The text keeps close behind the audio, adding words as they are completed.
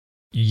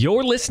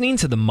You're listening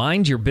to the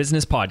Mind Your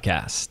Business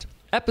podcast,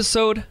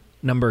 episode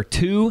number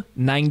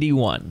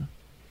 291.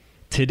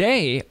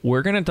 Today,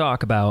 we're going to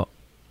talk about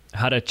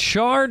how to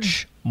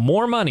charge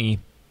more money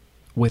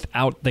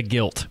without the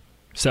guilt.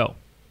 So,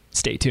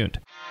 stay tuned.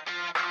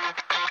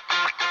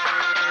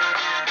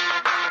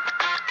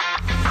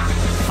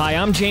 Hi,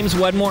 I'm James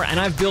Wedmore, and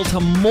I've built a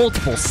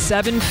multiple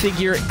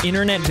seven-figure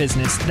internet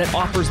business that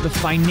offers the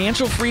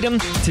financial freedom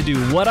to do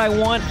what I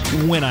want,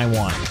 when I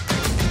want.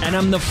 And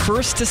I'm the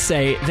first to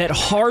say that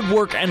hard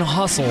work and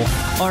hustle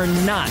are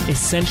not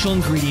essential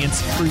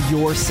ingredients for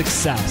your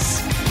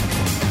success.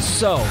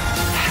 So,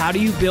 how do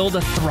you build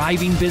a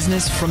thriving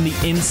business from the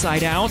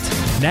inside out?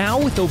 Now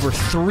with over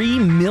 3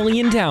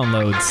 million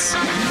downloads,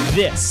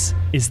 this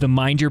is the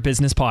Mind Your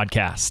Business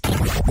podcast.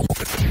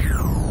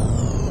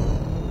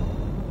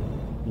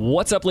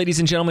 What's up, ladies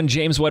and gentlemen?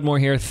 James Wedmore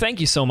here. Thank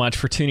you so much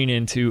for tuning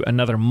in to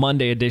another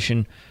Monday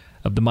edition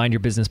of the Mind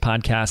Your Business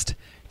podcast.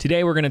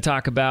 Today, we're going to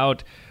talk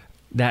about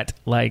that,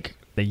 like,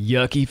 the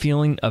yucky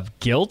feeling of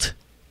guilt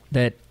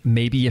that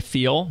maybe you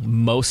feel.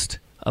 Most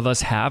of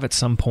us have at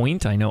some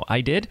point. I know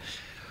I did.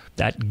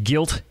 That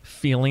guilt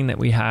feeling that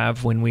we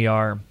have when we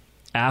are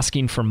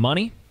asking for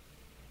money,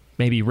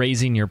 maybe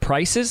raising your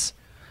prices,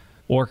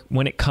 or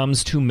when it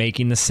comes to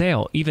making the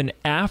sale, even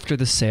after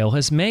the sale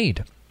has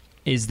made.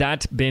 Is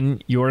that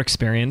been your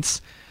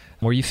experience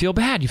where you feel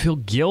bad, you feel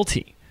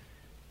guilty,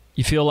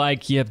 you feel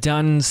like you have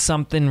done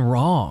something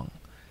wrong?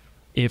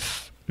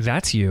 If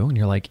that's you, and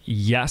you're like,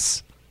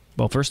 yes.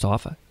 Well, first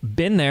off,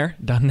 been there,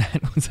 done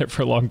that, was there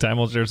for a long time.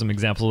 I'll share some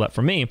examples of that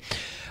for me.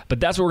 But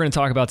that's what we're going to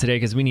talk about today,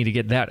 because we need to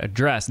get that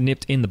addressed,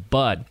 nipped in the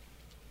bud.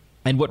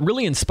 And what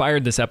really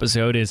inspired this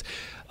episode is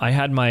I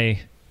had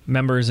my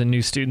members and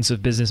new students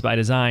of Business by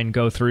Design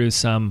go through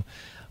some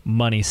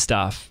money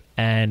stuff.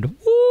 And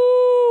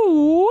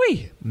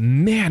woo-wee,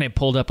 man, it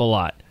pulled up a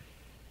lot.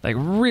 Like,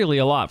 really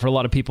a lot for a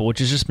lot of people, which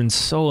has just been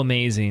so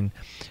amazing.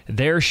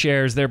 Their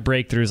shares, their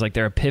breakthroughs, like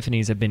their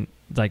epiphanies have been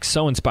like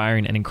so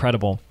inspiring and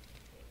incredible.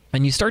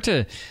 And you start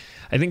to,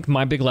 I think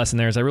my big lesson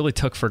there is I really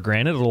took for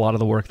granted a lot of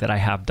the work that I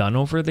have done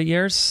over the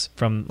years,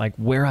 from like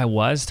where I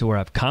was to where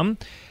I've come.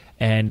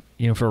 And,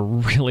 you know, for a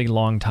really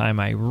long time,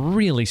 I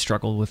really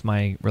struggled with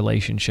my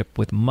relationship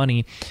with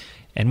money.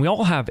 And we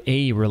all have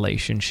a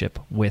relationship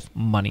with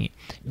money.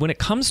 When it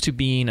comes to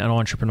being an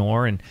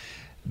entrepreneur and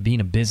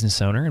being a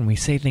business owner, and we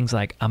say things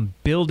like, I'm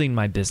building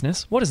my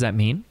business, what does that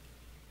mean?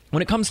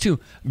 When it comes to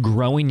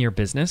growing your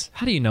business,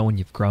 how do you know when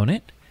you've grown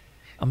it?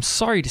 I'm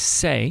sorry to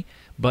say,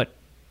 but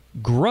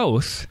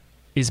growth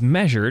is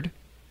measured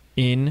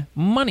in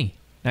money.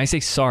 And I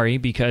say sorry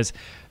because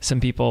some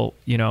people,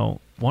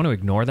 want to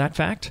ignore that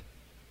fact.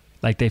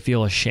 Like, they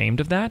feel ashamed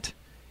of that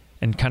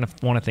and kind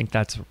of want to think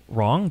that's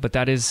wrong, but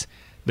that is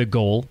the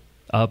goal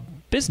of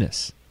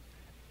business.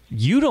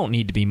 You don't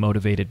need to be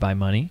motivated by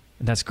money,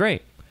 and that's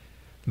great.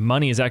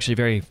 Money is actually a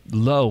very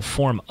low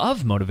form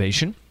of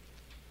motivation,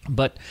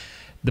 but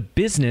the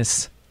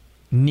business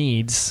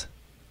needs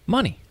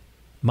money.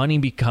 Money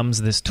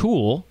becomes this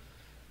tool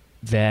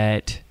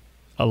that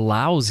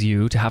allows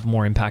you to have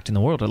more impact in the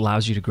world. It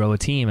allows you to grow a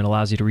team. It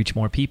allows you to reach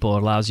more people.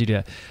 It allows you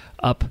to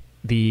up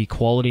the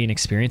quality and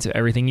experience of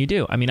everything you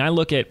do. I mean, I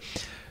look at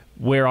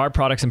where our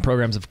products and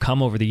programs have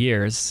come over the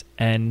years,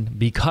 and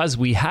because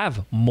we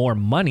have more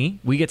money,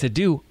 we get to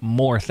do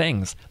more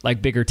things,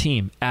 like bigger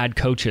team, add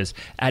coaches,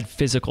 add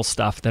physical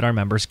stuff that our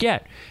members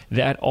get.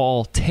 That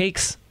all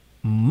takes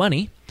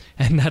money,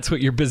 and that's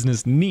what your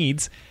business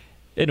needs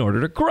in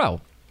order to grow.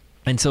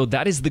 And so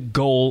that is the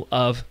goal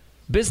of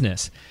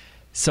business.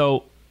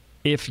 So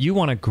if you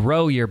want to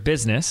grow your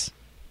business,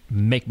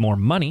 make more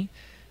money,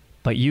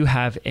 but you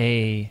have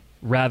a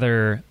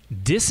rather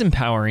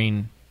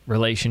disempowering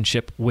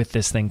relationship with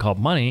this thing called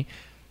money,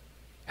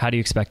 how do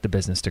you expect the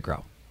business to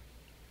grow?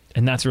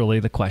 And that's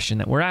really the question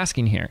that we're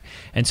asking here.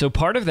 And so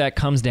part of that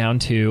comes down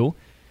to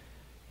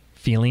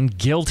feeling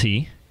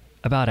guilty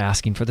about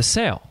asking for the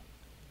sale.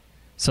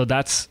 So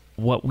that's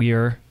what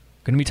we're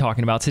going to be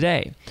talking about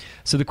today.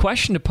 So the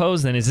question to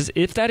pose then is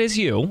if that is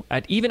you,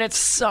 even at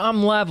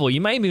some level,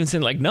 you might even say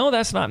like, no,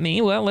 that's not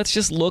me. Well, let's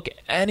just look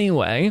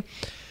anyway.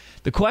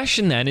 The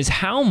question then is,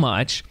 how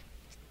much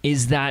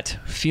is that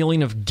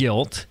feeling of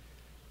guilt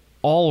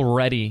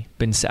already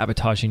been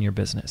sabotaging your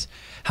business?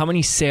 How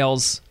many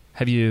sales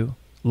have you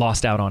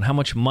lost out on? How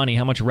much money,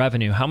 how much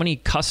revenue, how many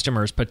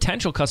customers,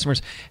 potential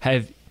customers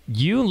have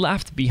you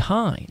left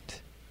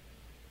behind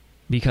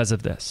because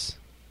of this?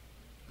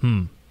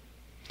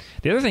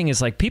 The other thing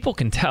is, like, people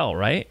can tell,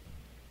 right?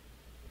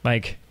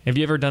 Like, have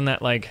you ever done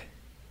that, like,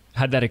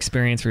 had that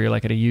experience where you're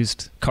like at a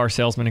used car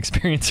salesman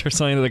experience or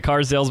something with a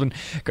car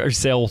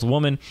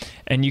saleswoman,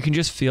 and you can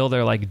just feel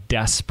their like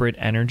desperate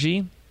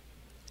energy?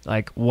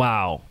 Like,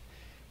 wow,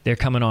 they're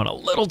coming on a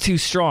little too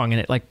strong, and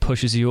it like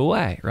pushes you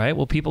away, right?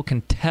 Well, people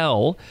can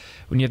tell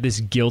when you have this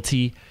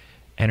guilty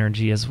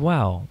energy as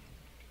well.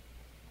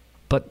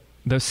 But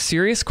the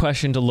serious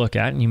question to look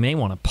at, and you may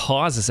want to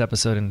pause this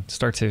episode and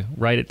start to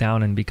write it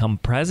down and become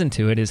present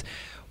to it, is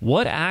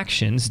what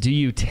actions do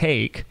you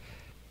take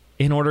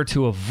in order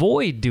to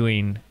avoid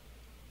doing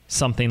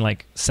something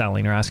like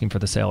selling or asking for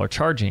the sale or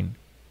charging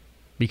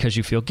because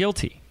you feel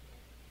guilty?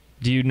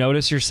 Do you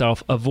notice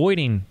yourself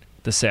avoiding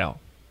the sale,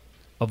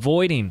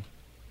 avoiding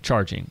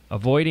charging,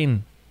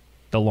 avoiding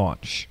the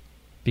launch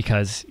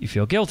because you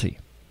feel guilty?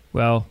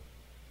 Well,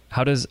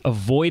 how does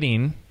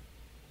avoiding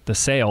the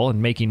sale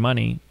and making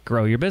money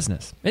grow your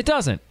business? It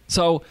doesn't.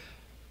 So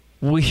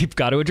we've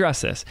got to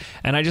address this.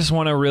 And I just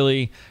want to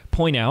really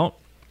point out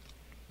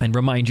and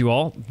remind you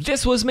all,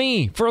 this was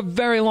me for a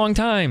very long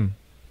time.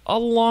 A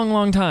long,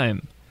 long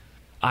time.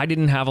 I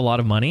didn't have a lot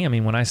of money. I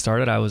mean, when I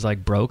started, I was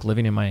like broke,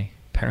 living in my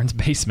parents'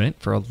 basement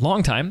for a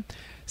long time,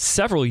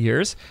 several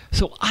years.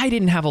 So I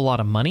didn't have a lot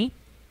of money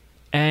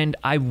and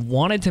I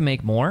wanted to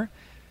make more.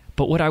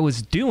 But what I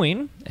was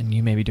doing, and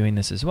you may be doing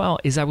this as well,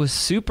 is I was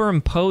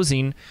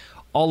superimposing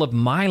all of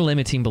my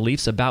limiting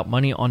beliefs about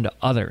money onto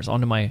others,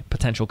 onto my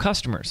potential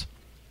customers.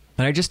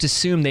 And I just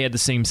assumed they had the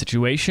same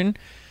situation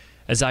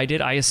as I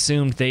did. I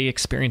assumed they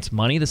experienced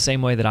money the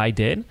same way that I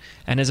did.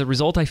 And as a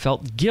result, I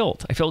felt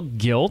guilt. I felt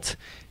guilt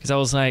because I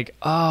was like,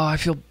 oh, I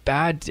feel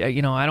bad.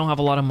 You know, I don't have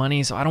a lot of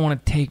money, so I don't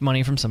want to take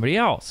money from somebody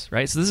else,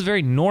 right? So this is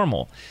very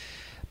normal.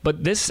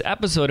 But this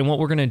episode and what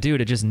we're going to do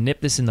to just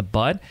nip this in the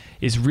bud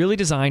is really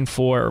designed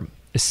for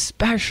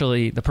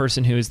especially the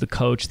person who is the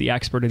coach, the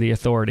expert, or the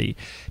authority.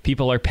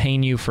 People are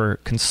paying you for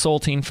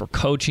consulting, for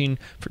coaching,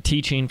 for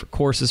teaching, for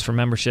courses, for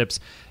memberships,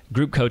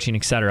 group coaching,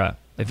 etc.,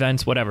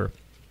 events, whatever.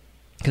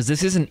 Because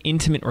this is an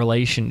intimate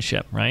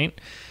relationship, right?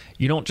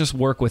 You don't just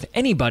work with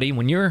anybody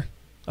when you're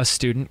a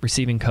student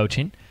receiving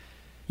coaching.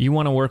 You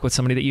want to work with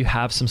somebody that you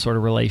have some sort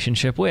of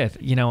relationship with.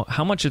 You know,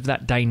 how much of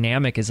that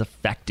dynamic is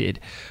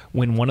affected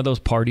when one of those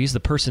parties, the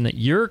person that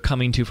you're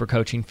coming to for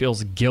coaching,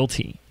 feels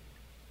guilty?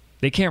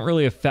 They can't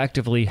really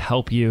effectively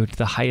help you to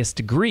the highest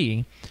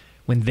degree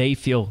when they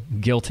feel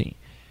guilty.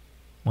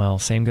 Well,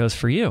 same goes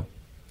for you.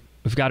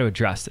 We've got to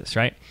address this,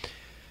 right?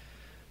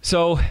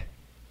 So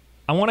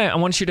I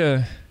want you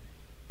to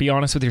be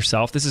honest with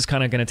yourself. This is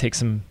kind of going to take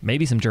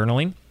maybe some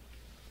journaling,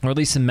 or at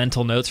least some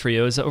mental notes for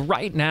you. Is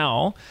right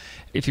now,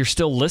 if you're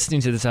still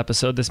listening to this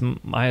episode, this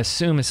I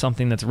assume is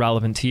something that's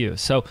relevant to you.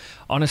 So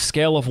on a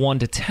scale of 1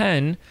 to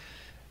 10,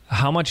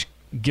 how much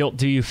guilt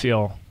do you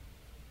feel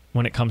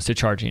when it comes to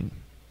charging?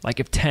 Like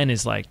if 10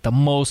 is like the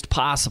most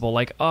possible,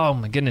 like, oh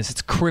my goodness,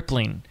 it's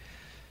crippling.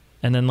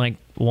 And then like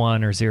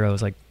 1 or 0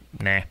 is like,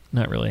 nah,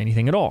 not really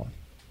anything at all.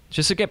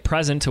 Just to get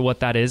present to what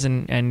that is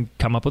and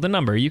come up with a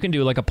number. You can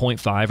do like a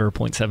 0.5 or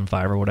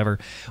 0.75 or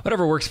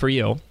whatever works for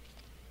you.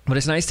 But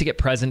it's nice to get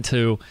present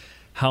to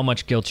how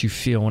much guilt you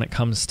feel when it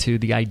comes to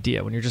the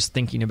idea, when you're just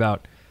thinking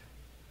about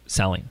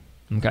selling.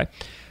 Okay.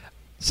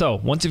 So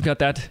once you've got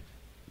that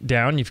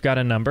down, you've got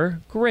a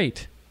number,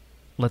 great.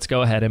 Let's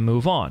go ahead and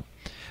move on.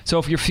 So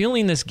if you're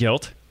feeling this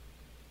guilt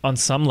on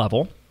some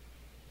level,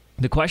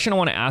 the question I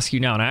want to ask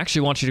you now, and I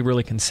actually want you to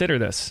really consider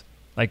this,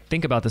 like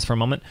think about this for a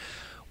moment.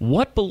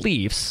 What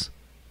beliefs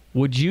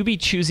would you be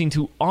choosing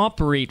to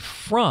operate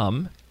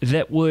from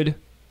that would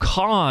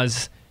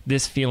cause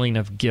this feeling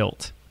of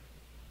guilt?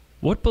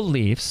 What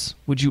beliefs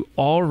would you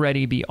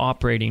already be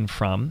operating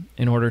from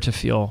in order to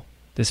feel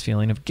this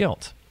feeling of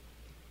guilt?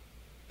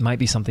 It might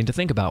be something to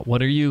think about.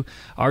 What are you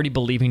already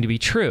believing to be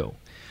true?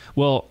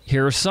 Well,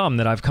 here are some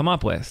that I've come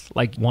up with.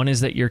 Like one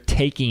is that you're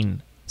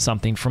taking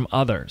something from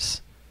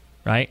others,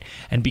 right?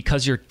 And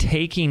because you're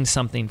taking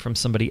something from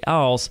somebody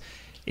else,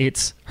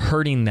 it's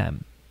hurting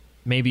them.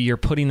 Maybe you're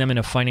putting them in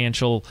a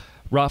financial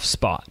rough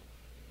spot,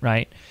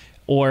 right?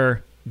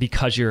 Or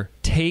because you're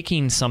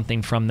taking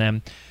something from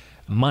them,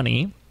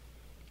 money,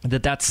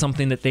 that's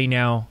something that they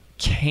now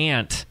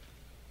can't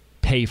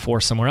pay for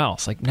somewhere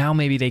else. Like now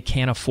maybe they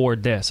can't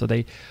afford this, so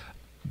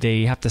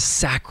they have to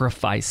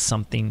sacrifice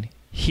something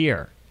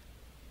here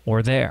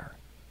or there,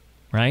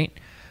 right?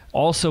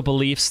 Also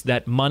beliefs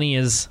that money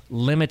is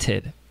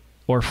limited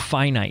or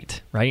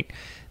finite, right?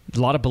 A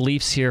lot of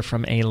beliefs here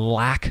from a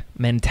lack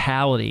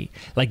mentality.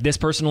 Like this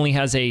person only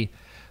has a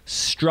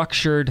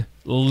structured,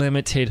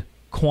 limited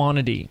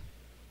quantity,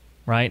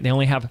 right? They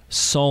only have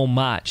so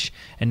much,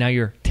 and now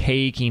you're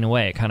taking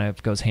away. It kind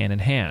of goes hand in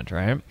hand,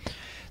 right?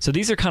 So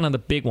these are kind of the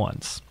big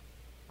ones,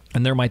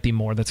 and there might be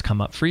more that's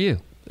come up for you.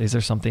 Is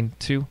there something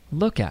to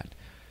look at?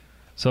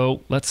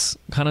 So let's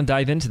kind of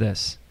dive into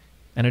this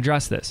and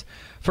address this.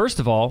 First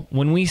of all,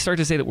 when we start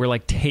to say that we're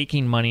like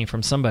taking money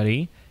from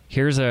somebody,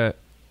 here's a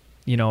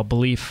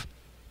belief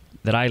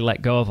that I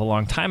let go of a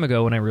long time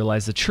ago when I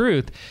realized the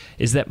truth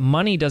is that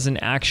money doesn't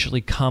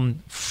actually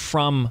come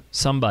from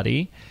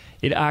somebody.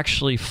 It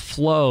actually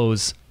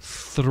flows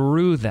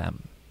through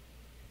them.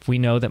 If we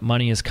know that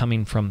money is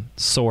coming from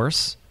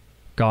source,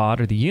 God,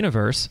 or the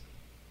universe,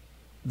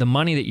 the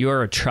money that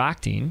you're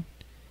attracting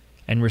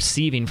and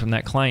receiving from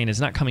that client is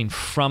not coming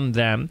from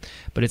them,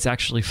 but it's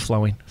actually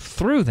flowing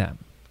through them.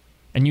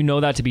 And you know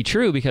that to be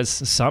true because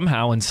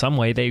somehow, in some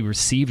way, they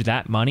received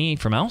that money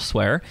from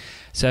elsewhere,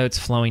 so it's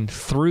flowing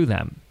through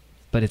them.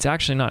 But it's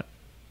actually not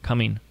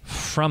coming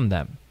from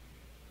them.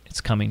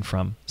 It's coming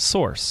from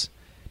source.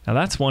 Now,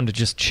 that's one to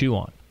just chew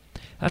on.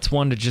 That's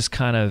one to just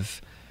kind of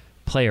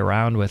play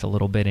around with a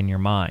little bit in your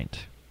mind,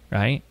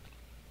 right?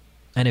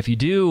 And if you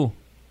do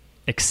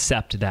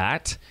accept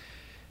that,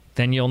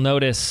 then you'll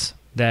notice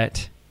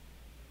that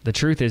the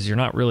truth is you're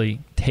not really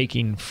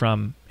taking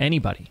from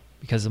anybody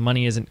because the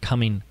money isn't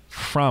coming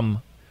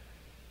from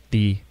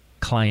the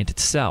client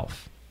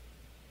itself.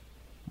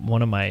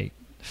 One of my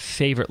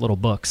favorite little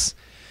books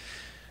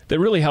that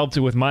really helped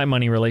with my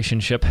money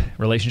relationship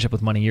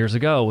with money years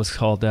ago was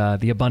called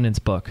The Abundance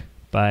Book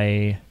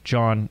by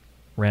John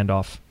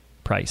Randolph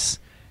Price.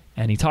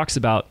 And he talks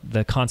about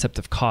the concept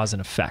of cause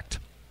and effect.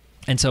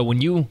 And so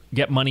when you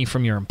get money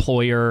from your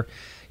employer,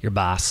 your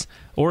boss,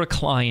 or a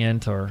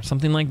client or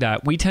something like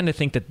that, we tend to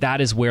think that that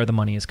is where the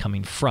money is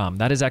coming from.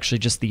 That is actually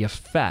just the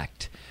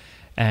effect.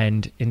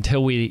 And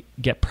until we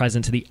get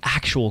present to the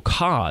actual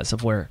cause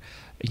of where,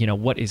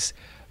 what is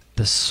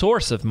the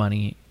source of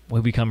money, we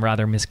become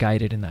rather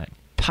misguided in that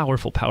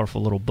powerful,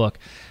 powerful little book.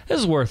 This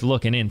is worth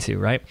looking into,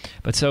 right?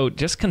 But so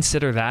just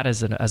consider that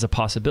as a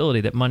possibility,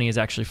 that money is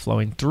actually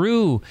flowing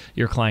through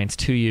your clients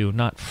to you,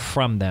 not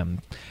from them.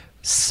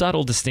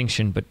 Subtle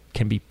distinction, but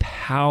can be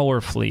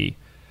powerfully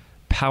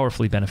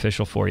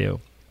beneficial for you.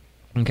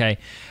 Okay,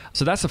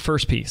 so that's the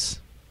first piece.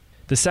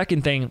 The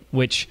second thing,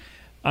 which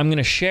I'm going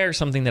to share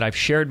something that I've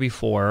shared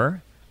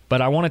before,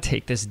 but I want to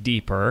take this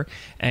deeper.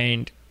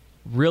 And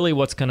really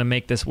what's going to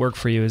make this work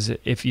for you is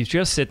if you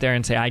just sit there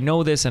and say, I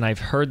know this and I've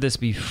heard this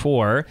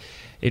before,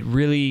 it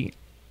really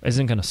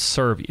isn't going to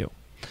serve you.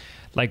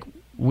 Like,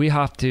 we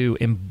have to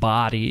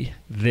embody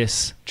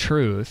this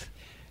truth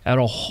at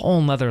a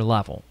whole nother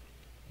level.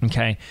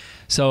 Okay,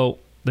 so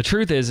the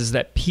truth is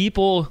that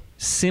people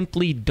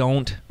simply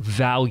don't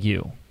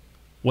value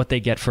what they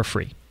get for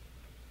free.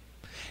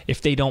 If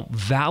they don't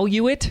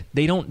value it,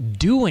 they don't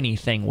do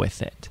anything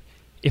with it.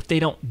 If they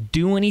don't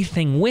do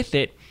anything with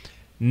it,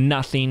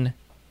 nothing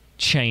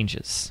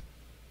changes.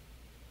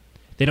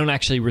 They don't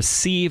actually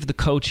receive the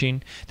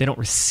coaching. They don't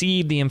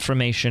receive the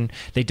information.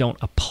 They don't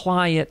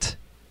apply it.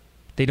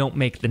 They don't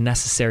make the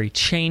necessary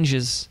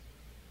changes.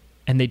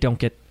 And they don't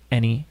get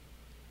any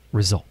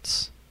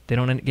results. They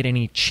don't get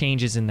any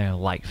changes in their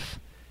life.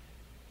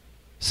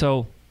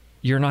 So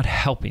you're not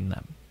helping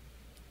them.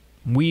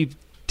 We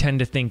tend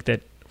to think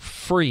that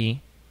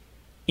free,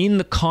 in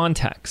the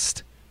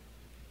context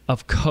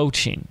of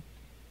coaching,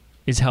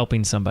 is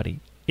helping somebody.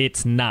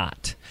 It's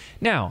not.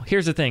 Now,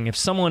 here's the thing. If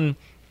someone,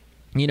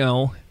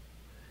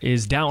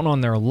 is down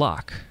on their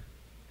luck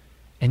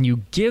and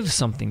you give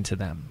something to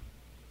them,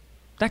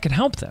 that can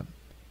help them.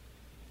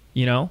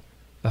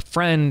 A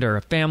friend or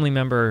a family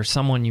member or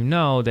someone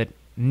that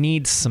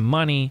needs some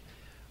money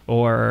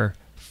or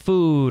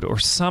food or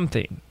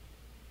something,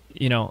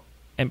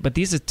 but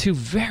these are two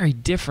very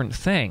different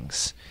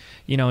things,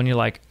 and you're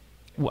like,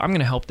 well, I'm going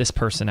to help this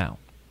person out,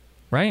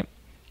 right?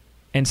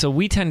 And so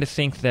we tend to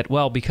think that,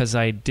 well, because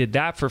I did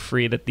that for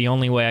free, that the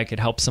only way I could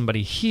help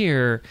somebody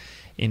here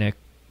in a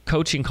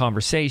coaching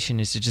conversation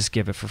is to just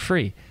give it for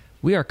free.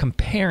 We are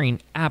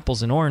comparing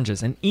apples and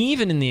oranges. And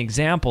even in the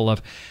example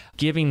of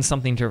giving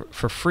something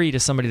for free to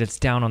somebody that's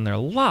down on their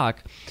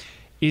luck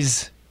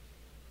is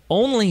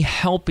only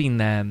helping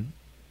them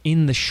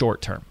in the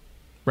short term,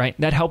 right?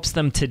 That helps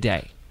them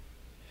today.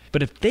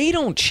 But if they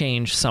don't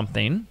change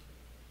something,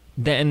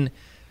 then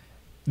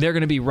they're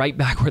going to be right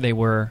back where they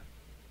were,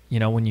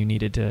 when you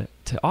needed to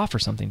offer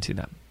something to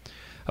them.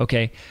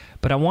 Okay,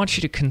 but I want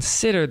you to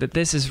consider that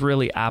this is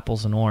really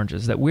apples and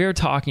oranges, that we're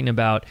talking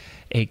about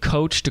a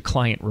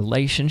coach-to-client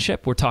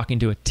relationship. We're talking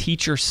to a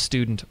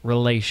teacher-student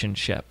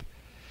relationship.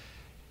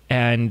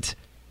 And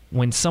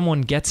when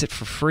someone gets it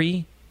for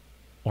free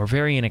or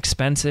very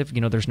inexpensive,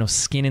 there's no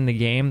skin in the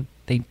game,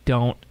 they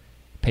don't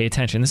pay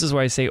attention. This is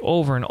why I say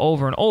over and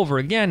over and over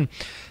again,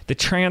 the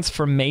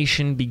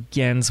transformation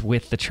begins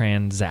with the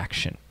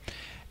transaction.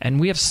 And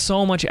we have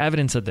so much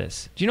evidence of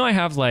this. Do you know I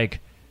have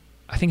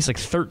I think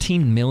it's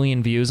 13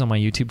 million views on my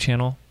YouTube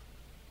channel?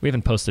 We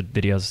haven't posted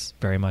videos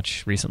very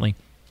much recently.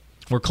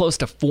 We're close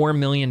to 4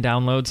 million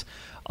downloads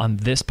on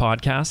this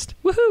podcast.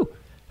 Woohoo!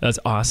 That's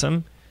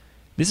awesome.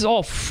 This is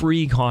all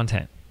free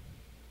content.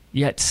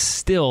 Yet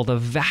still the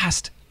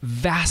vast,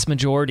 vast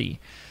majority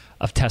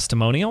of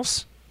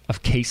testimonials,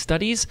 of case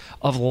studies,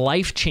 of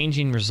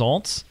life-changing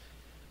results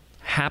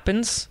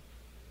happens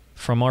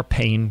from our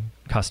paying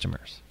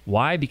customers.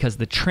 Why? Because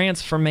the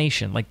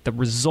transformation, the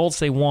results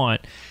they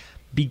want,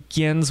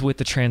 begins with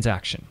the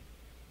transaction.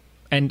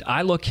 And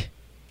I look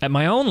at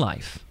my own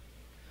life.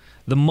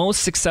 The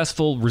most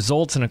successful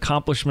results and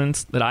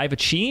accomplishments that I've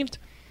achieved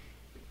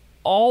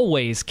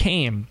always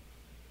came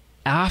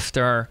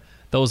after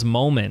those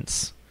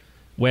moments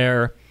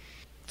where,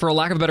 for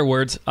lack of better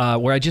words,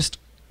 where I just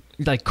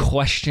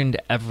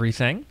questioned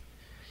everything.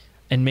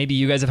 And maybe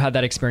you guys have had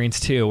that experience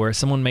too, where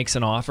someone makes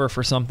an offer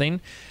for something,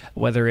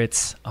 whether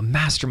it's a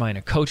mastermind,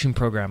 a coaching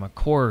program, a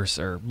course,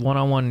 or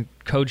one-on-one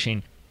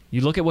coaching. You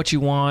look at what you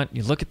want,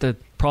 you look at the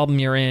problem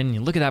you're in,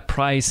 you look at that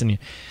price, and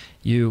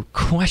you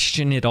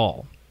question it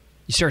all.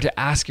 You start to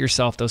ask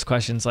yourself those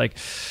questions like,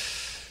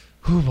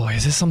 oh boy,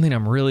 is this something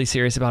I'm really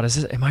serious about?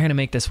 Am I going to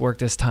make this work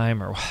this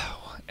time? Or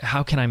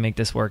how can I make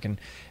this work? And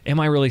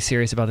am I really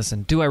serious about this?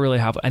 And do I really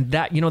have, and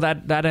that,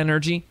 that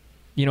energy,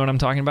 You know what I'm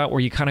talking about? Where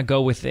you kind of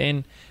go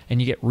within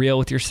and you get real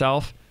with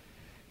yourself.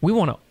 We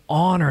want to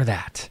honor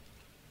that.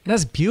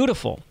 That's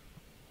beautiful.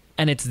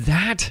 And it's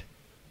that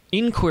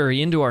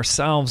inquiry into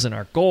ourselves and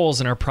our goals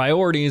and our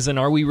priorities, and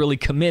are we really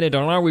committed,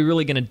 or are we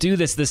really going to do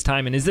this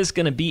time, and is this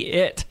going to be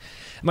it?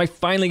 Am I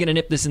finally going to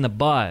nip this in the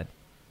bud?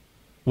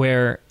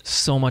 Where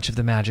so much of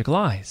the magic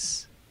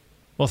lies.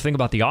 Well, think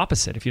about the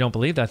opposite. If you don't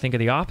believe that, think of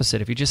the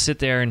opposite. If you just sit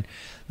there and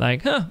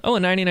like, a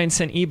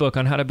 99-cent ebook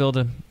on how to build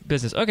a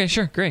business. Okay,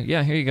 sure, great.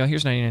 Yeah, here you go.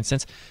 Here's 99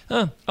 cents.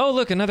 Oh,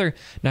 look, another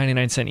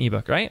 99-cent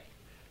ebook, right?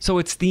 So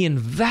it's the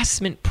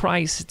investment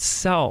price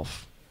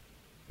itself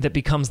that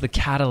becomes the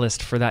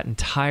catalyst for that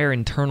entire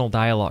internal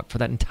dialogue, for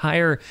that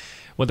entire,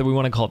 whether we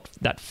want to call it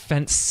that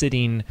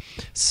fence-sitting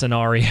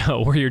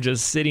scenario where you're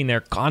just sitting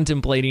there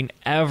contemplating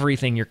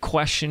everything. You're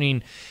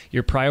questioning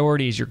your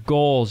priorities, your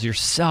goals,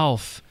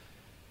 yourself.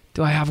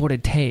 Do I have what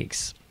it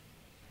takes?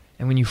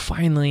 And when you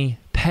finally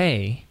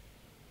pay,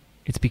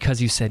 it's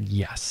because you said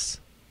yes.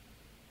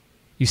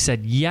 You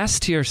said yes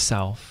to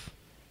yourself.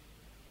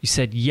 You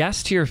said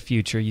yes to your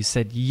future. You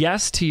said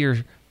yes to your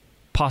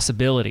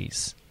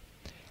possibilities.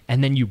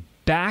 And then you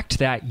backed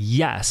that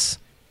yes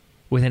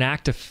with an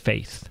act of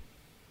faith.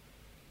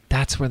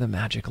 That's where the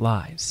magic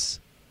lies.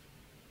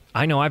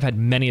 I know I've had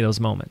many of those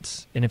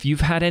moments. And if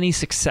you've had any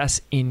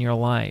success in your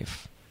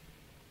life,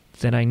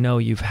 then I know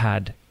you've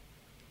had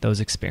those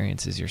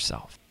experiences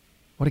yourself.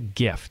 What a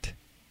gift.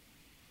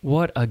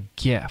 What a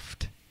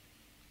gift.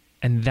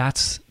 And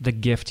that's the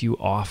gift you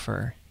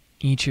offer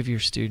each of your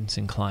students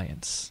and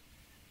clients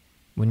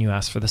when you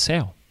ask for the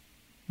sale,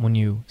 when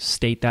you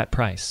state that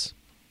price.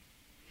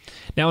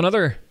 Now,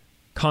 another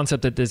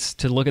concept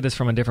to look at this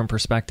from a different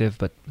perspective,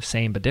 but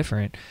same but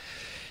different,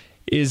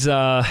 is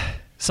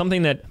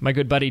something that my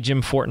good buddy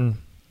Jim Fortin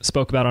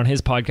spoke about on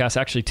his podcast,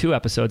 actually 2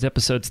 episodes,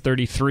 episodes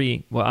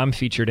 33, well, I'm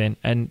featured in,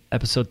 and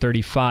episode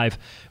 35,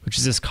 which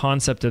is this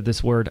concept of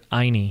this word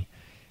Ayni,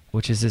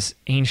 which is this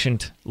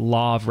ancient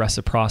law of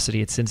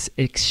reciprocity. It's this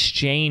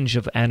exchange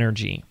of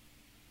energy.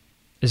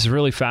 It's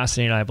really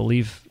fascinating. I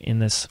believe in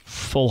this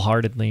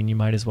full-heartedly, and you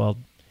might as well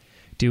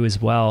do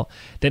as well,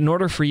 that in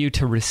order for you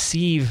to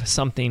receive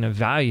something of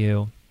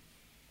value,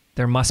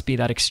 there must be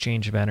that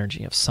exchange of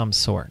energy of some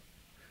sort.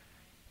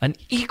 An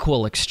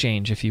equal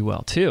exchange, if you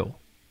will, too.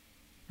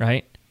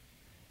 Right?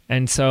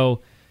 And so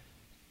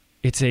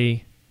it's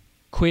a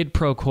quid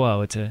pro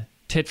quo. It's a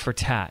tit for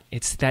tat.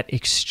 It's that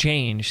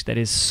exchange that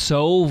is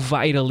so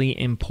vitally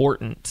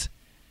important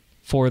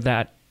for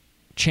that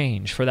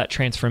change, for that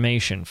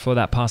transformation, for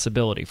that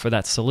possibility, for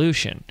that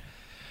solution.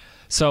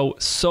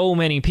 So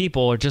many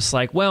people are just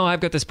like, well,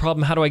 I've got this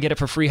problem. How do I get it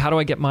for free? How do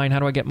I get mine? How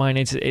do I get mine?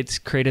 It's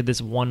created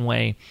this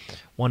one-way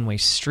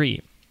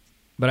street.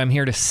 But I'm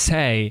here to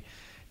say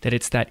that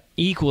it's that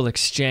equal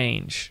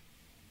exchange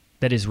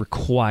that is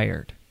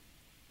required.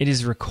 It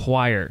is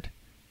required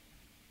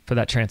for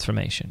that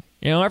transformation.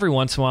 You know, every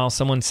once in a while,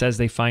 someone says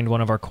they find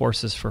one of our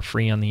courses for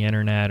free on the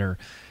internet, or,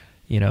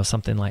 you know,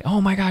 something like, oh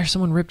my gosh,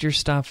 someone ripped your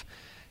stuff.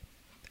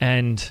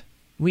 And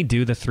we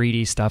do the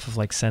 3D stuff of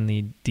like send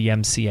the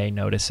DMCA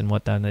notice and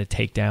what then they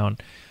take down.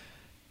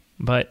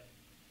 But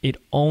it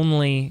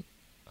only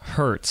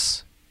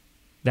hurts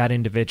that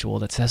individual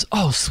that says,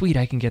 oh, sweet,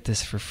 I can get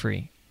this for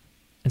free.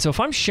 And so if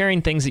I'm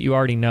sharing things that you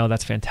already know,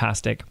 that's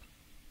fantastic.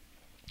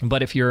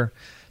 But if you're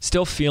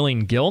still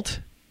feeling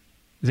guilt,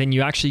 then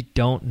you actually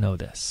don't know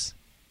this.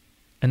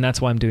 And that's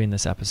why I'm doing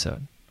this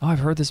episode. Oh, I've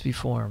heard this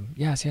before.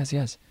 Yes.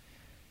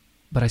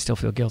 But I still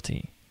feel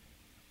guilty.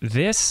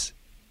 This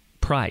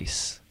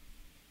price,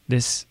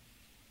 this,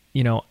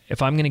 you know,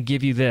 if I'm going to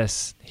give you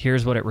this,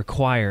 here's what it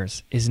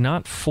requires, is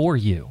not for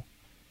you.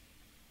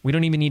 We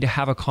don't even need to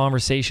have a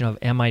conversation of,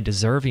 am I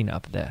deserving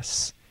of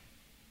this?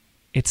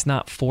 It's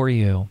not for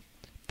you.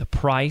 The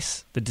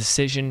price, the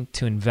decision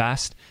to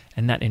invest,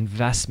 and that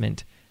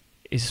investment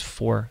is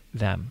for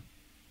them.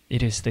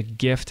 It is the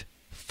gift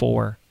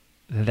for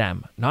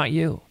them, not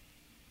you.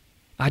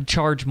 I'd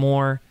charge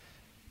more,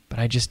 but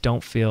I just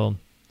don't feel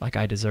like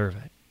I deserve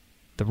it.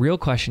 The real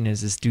question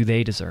is do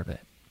they deserve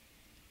it?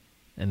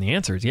 And the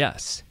answer is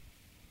yes,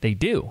 they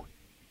do.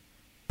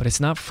 But it's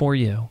not for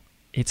you,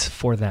 it's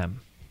for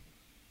them.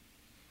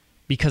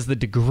 Because the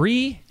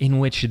degree in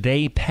which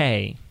they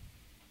pay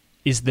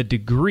is the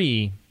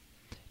degree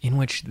in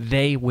which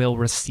they will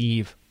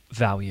receive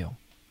value.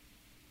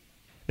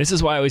 This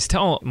is why I always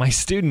tell my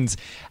students,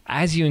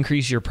 as you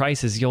increase your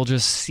prices, you'll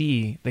just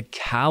see the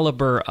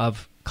caliber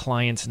of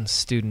clients and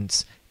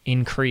students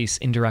increase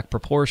in direct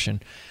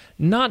proportion.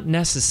 Not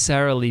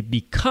necessarily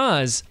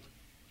because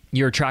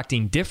you're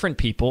attracting different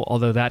people,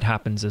 although that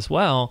happens as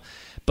well,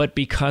 but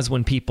because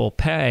when people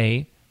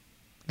pay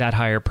that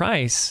higher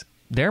price,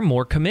 they're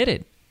more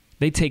committed.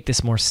 They take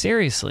this more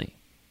seriously.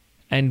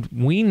 And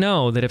we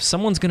know that if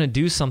someone's going to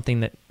do something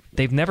that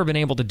they've never been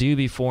able to do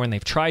before, and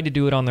they've tried to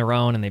do it on their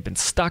own, and they've been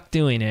stuck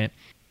doing it,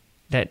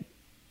 that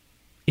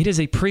it is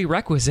a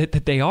prerequisite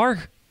that they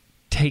are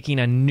taking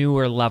a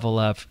newer level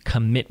of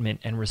commitment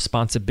and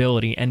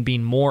responsibility and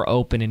being more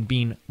open and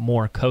being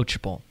more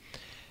coachable.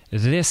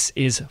 This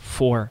is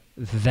for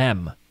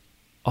them,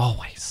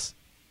 always.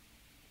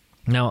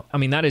 Now, I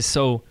mean, that is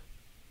so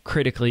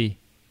critically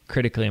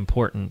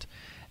important.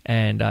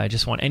 And I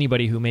just want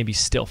anybody who maybe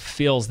still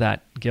feels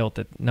that guilt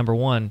that, number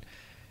one,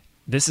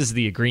 this is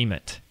the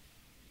agreement.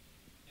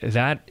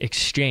 That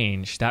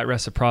exchange, that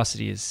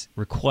reciprocity is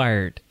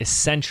required,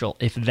 essential,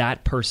 if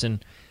that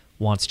person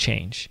wants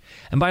change.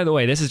 And by the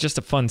way, this is just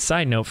a fun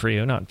side note for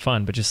you, not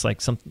fun, but just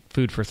like some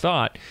food for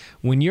thought.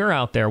 When you're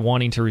out there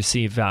wanting to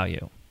receive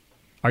value,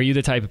 are you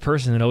the type of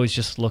person that always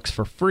just looks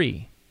for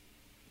free?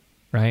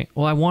 Right?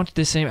 Well, I want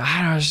this same,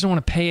 I just don't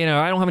want to pay it, or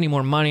I don't have any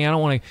more money, I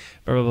don't want to,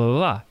 blah, blah, blah,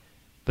 blah.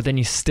 But then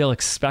you still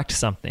expect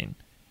something.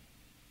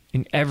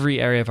 In every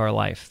area of our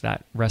life,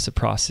 that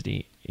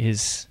reciprocity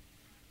is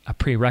a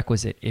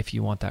prerequisite if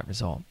you want that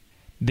result.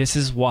 This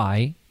is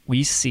why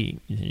we see,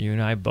 you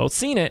and I have both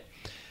seen it,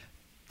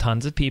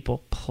 tons of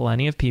people,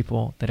 plenty of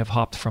people that have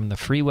hopped from the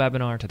free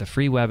webinar to the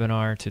free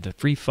webinar to the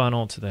free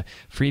funnel to the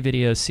free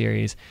video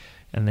series,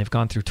 and they've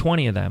gone through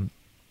 20 of them,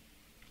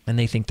 and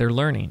they think they're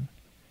learning,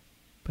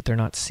 but they're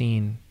not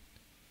seeing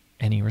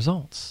any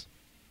results.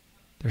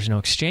 There's no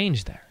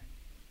exchange there.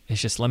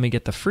 It's just, let me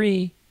get the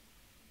free,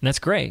 and that's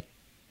great,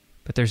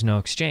 but there's no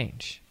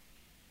exchange.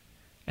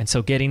 And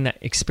so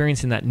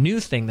experiencing that new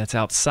thing that's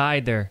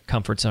outside their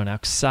comfort zone,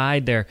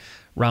 outside their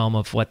realm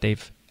of what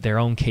their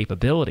own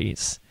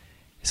capabilities,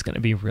 is going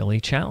to be really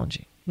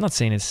challenging. I'm not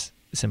saying it's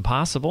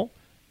impossible,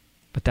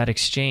 but that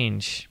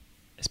exchange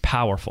is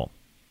powerful.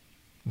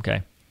 Okay?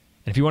 And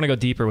if you want to go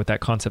deeper with that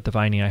concept of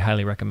I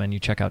highly recommend you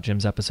check out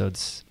Jim's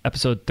episodes,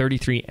 episode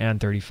 33 and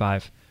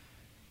 35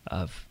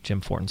 of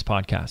Jim Fortin's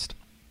podcast.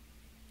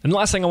 And the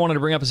last thing I wanted to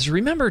bring up is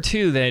remember,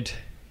 too, that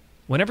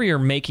whenever you're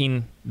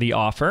making the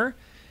offer,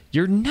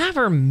 you're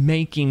never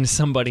making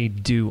somebody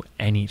do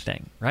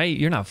anything, right?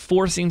 You're not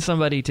forcing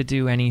somebody to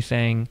do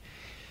anything.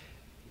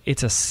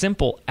 It's a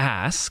simple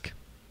ask.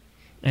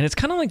 And it's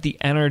kind of like the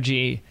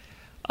energy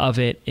of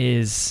it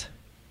is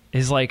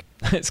like,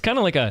 it's kind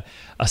of like a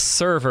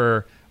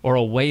server or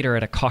a waiter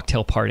at a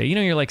cocktail party. You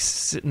know, you're like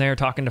sitting there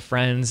talking to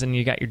friends and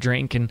you got your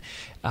drink and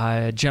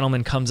a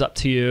gentleman comes up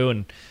to you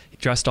and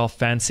dressed all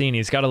fancy and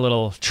he's got a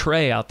little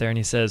tray out there and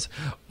he says,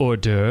 hors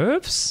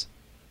d'oeuvres?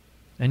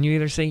 And you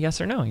either say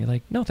yes or no. You're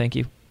like, no, thank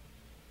you.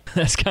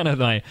 That's kind of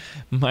my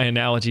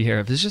analogy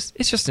here.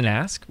 It's just an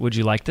ask. Would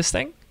you like this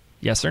thing?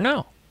 Yes or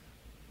no?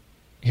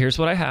 Here's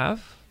what I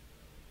have.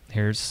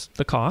 Here's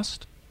the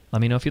cost.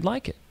 Let me know if you'd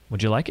like it.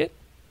 Would you like it?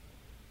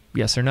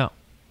 Yes or no?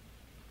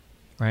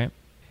 Right?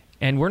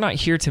 And we're not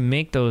here to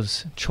make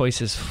those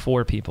choices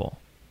for people.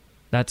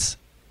 That's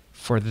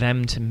for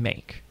them to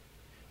make.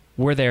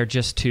 We're there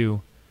just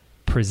to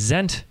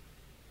present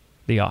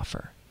the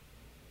offer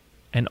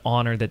and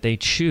honor that they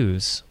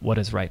choose what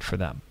is right for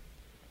them.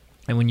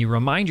 And when you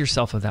remind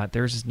yourself of that,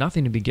 there's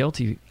nothing to be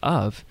guilty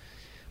of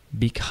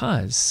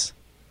because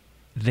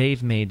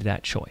they've made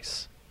that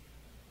choice.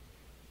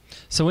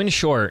 So in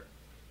short,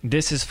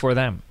 this is for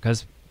them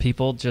because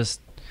people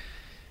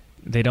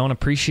they don't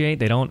appreciate,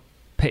 they don't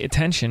pay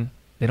attention,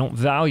 they don't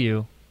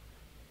value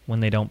when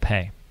they don't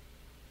pay.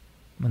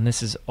 And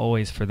this is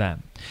always for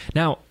them.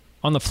 Now,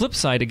 on the flip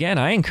side, again,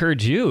 I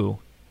encourage you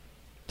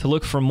to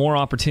look for more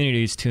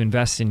opportunities to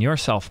invest in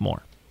yourself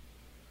more.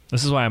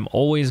 This is why I'm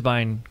always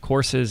buying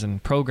courses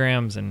and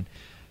programs and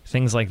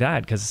things like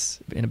that, because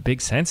in a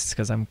big sense, it's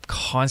because I'm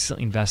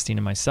constantly investing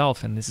in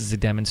myself, and this is a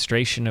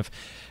demonstration of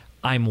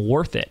I'm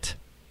worth it.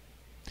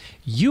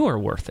 You are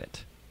worth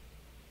it.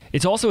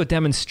 It's also a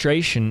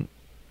demonstration,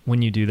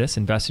 when you do this,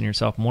 invest in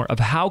yourself more, of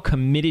how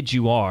committed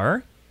you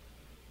are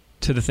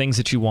to the things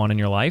that you want in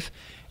your life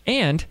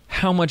and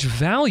how much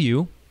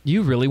value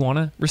you really want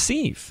to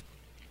receive.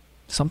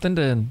 Something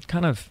to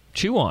kind of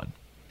chew on.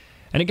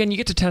 And again, you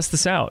get to test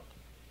this out.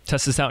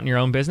 Test this out in your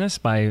own business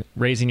by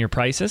raising your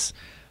prices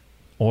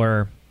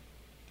or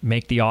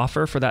make the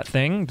offer for that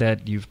thing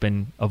that you've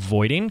been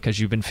avoiding because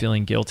you've been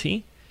feeling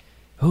guilty.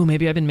 Oh,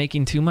 maybe I've been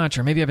making too much,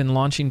 or maybe I've been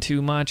launching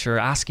too much or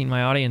asking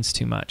my audience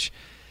too much.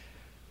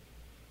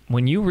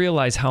 When you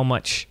realize how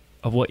much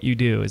of what you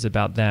do is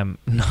about them,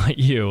 not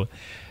you,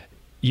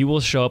 you will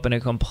show up in a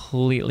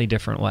completely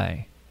different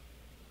way.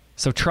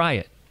 So try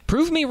it.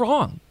 Prove me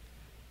wrong.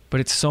 But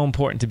it's so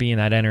important to be in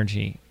that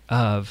energy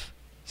of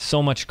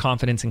so much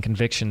confidence and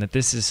conviction that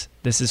this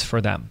is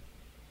for them.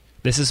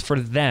 This is for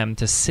them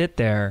to sit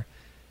there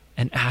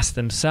and ask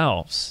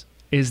themselves,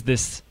 is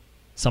this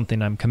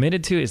something I'm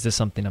committed to? Is this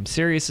something I'm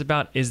serious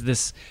about? Is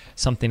this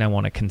something I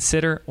want to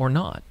consider or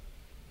not?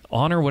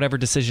 Honor whatever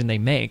decision they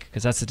make,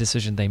 because that's the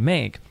decision they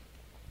make.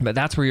 But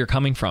that's where you're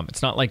coming from.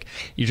 It's not like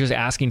you're just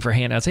asking for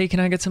handouts. Hey, can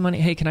I get some money?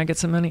 Hey, can I get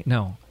some money?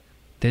 No,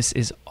 this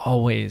is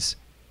always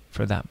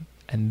for them.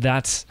 And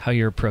that's how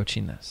you're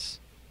approaching this.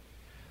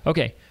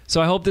 Okay, so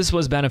I hope this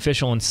was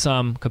beneficial in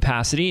some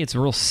capacity. It's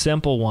a real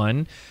simple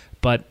one.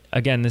 But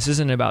again, this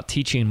isn't about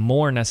teaching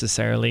more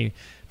necessarily,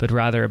 but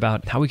rather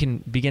about how we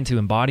can begin to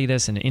embody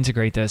this and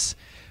integrate this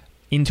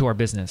into our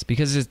business.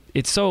 Because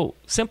it's so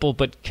simple,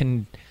 but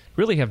can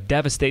really have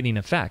devastating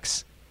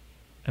effects.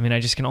 I mean, I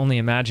just can only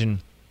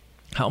imagine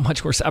how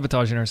much we're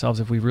sabotaging ourselves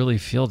if we really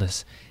feel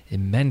this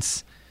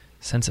immense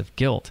sense of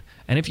guilt.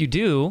 And if you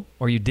do,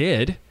 or you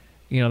did,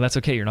 that's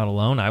okay. You're not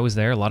alone. I was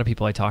there. A lot of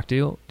people I talked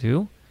to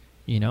do,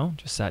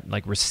 just that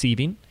like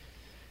receiving.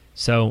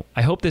 So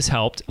I hope this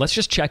helped. Let's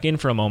just check in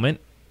for a moment.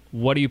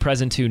 What are you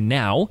present to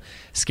now?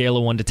 Scale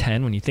of 1 to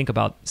 10 when you think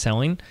about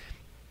selling.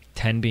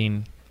 10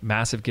 being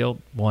massive guilt,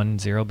 1,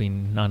 0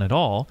 being none at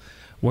all.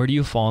 Where do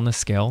you fall on the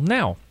scale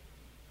now?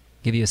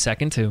 Give you a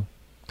second to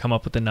come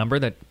up with a number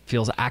that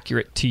feels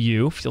accurate to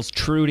you, feels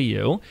true to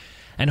you.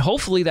 And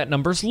hopefully that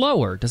number's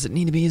lower. Does it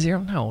need to be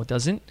 0? No, it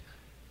doesn't.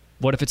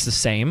 What if it's the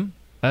same?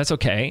 That's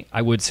okay.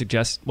 I would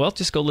suggest,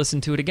 just go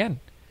listen to it again.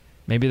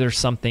 Maybe there's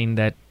something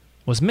that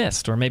was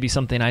missed, or maybe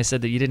something I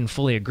said that you didn't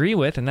fully agree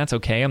with, and that's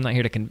okay. I'm not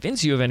here to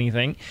convince you of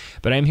anything,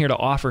 but I'm here to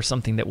offer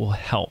something that will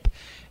help.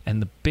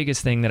 And the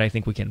biggest thing that I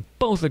think we can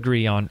both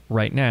agree on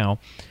right now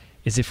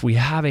is if we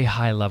have a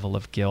high level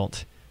of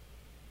guilt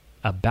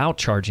about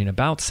charging,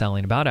 about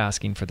selling, about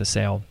asking for the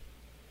sale,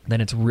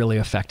 then it's really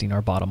affecting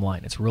our bottom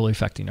line. It's really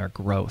affecting our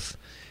growth.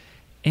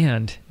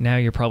 And now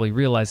you're probably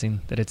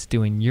realizing that it's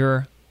doing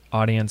your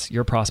audience,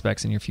 your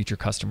prospects, and your future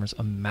customers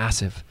a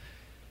massive,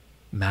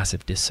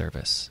 massive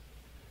disservice.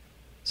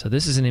 So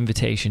this is an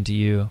invitation to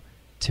you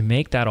to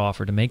make that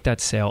offer, to make that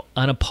sale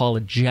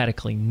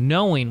unapologetically,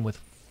 knowing with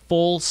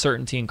full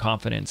certainty and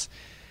confidence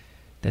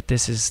that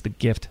this is the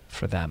gift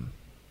for them.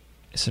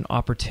 It's an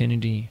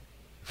opportunity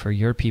for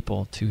your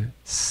people to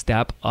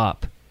step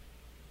up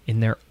in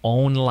their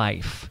own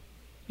life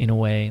in a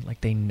way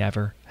like they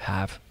never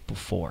have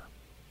before.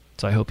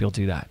 So I hope you'll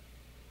do that.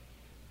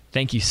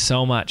 Thank you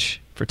so much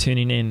for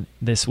tuning in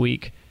this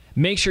week.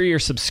 Make sure you're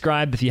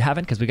subscribed if you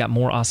haven't, because we got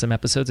more awesome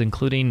episodes,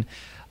 including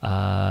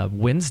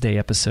Wednesday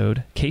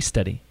episode, case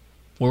study,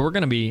 where we're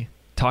going to be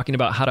talking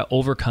about how to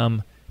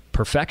overcome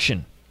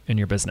perfection in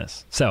your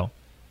business. So,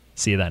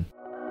 see you then.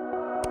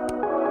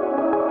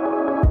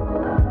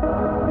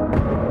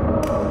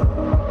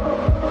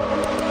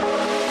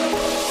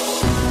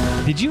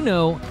 Did you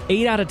know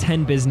 8 out of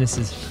 10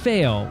 businesses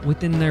fail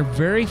within their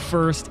very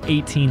first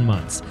 18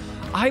 months?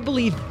 I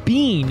believe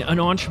being an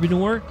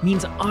entrepreneur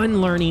means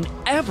unlearning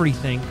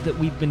everything that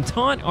we've been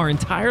taught our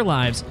entire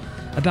lives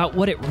about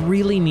what it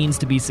really means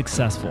to be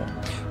successful,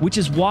 which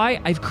is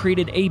why I've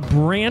created a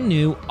brand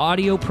new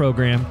audio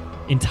program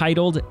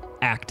entitled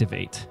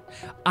Activate.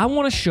 I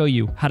want to show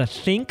you how to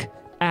think,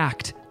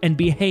 act, and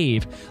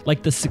behave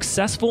like the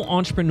successful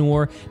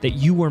entrepreneur that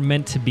you were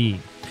meant to be,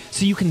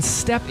 so you can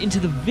step into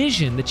the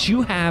vision that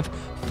you have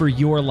for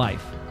your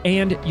life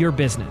and your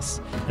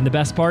business. And the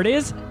best part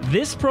is,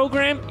 this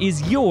program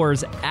is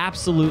yours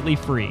absolutely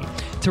free.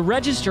 To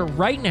register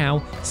right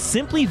now,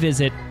 simply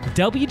visit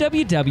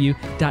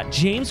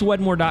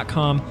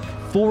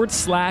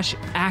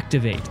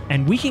www.jameswedmore.com/activate,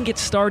 and we can get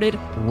started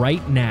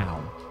right now.